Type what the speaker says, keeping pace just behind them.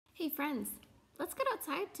Hey friends, let's get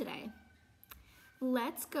outside today.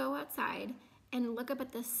 Let's go outside and look up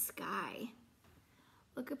at the sky.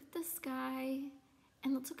 Look up at the sky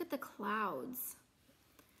and let's look at the clouds.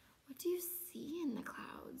 What do you see in the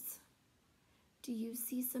clouds? Do you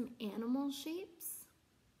see some animal shapes?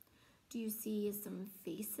 Do you see some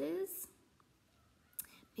faces?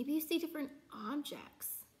 Maybe you see different objects.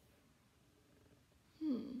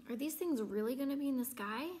 Are these things really going to be in the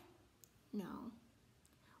sky? No.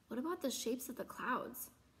 What about the shapes of the clouds?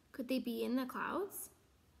 Could they be in the clouds?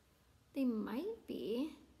 They might be.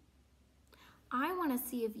 I want to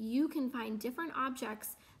see if you can find different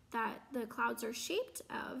objects that the clouds are shaped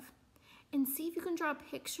of and see if you can draw a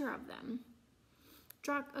picture of them.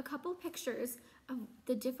 Draw a couple pictures of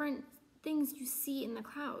the different things you see in the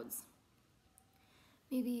clouds.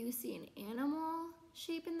 Maybe you see an animal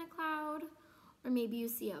shape in the cloud, or maybe you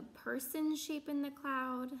see a person shape in the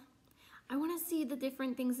cloud. I want to see the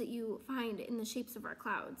different things that you find in the shapes of our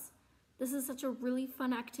clouds. This is such a really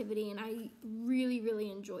fun activity and I really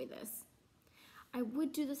enjoy this. I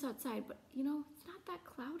would do this outside, but you know, it's not that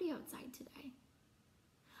cloudy outside today.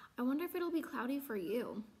 I wonder if it'll be cloudy for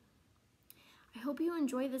you. I hope you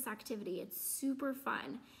enjoy this activity. It's super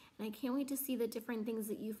fun and I can't wait to see the different things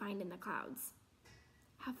that you find in the clouds.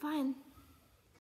 Have fun.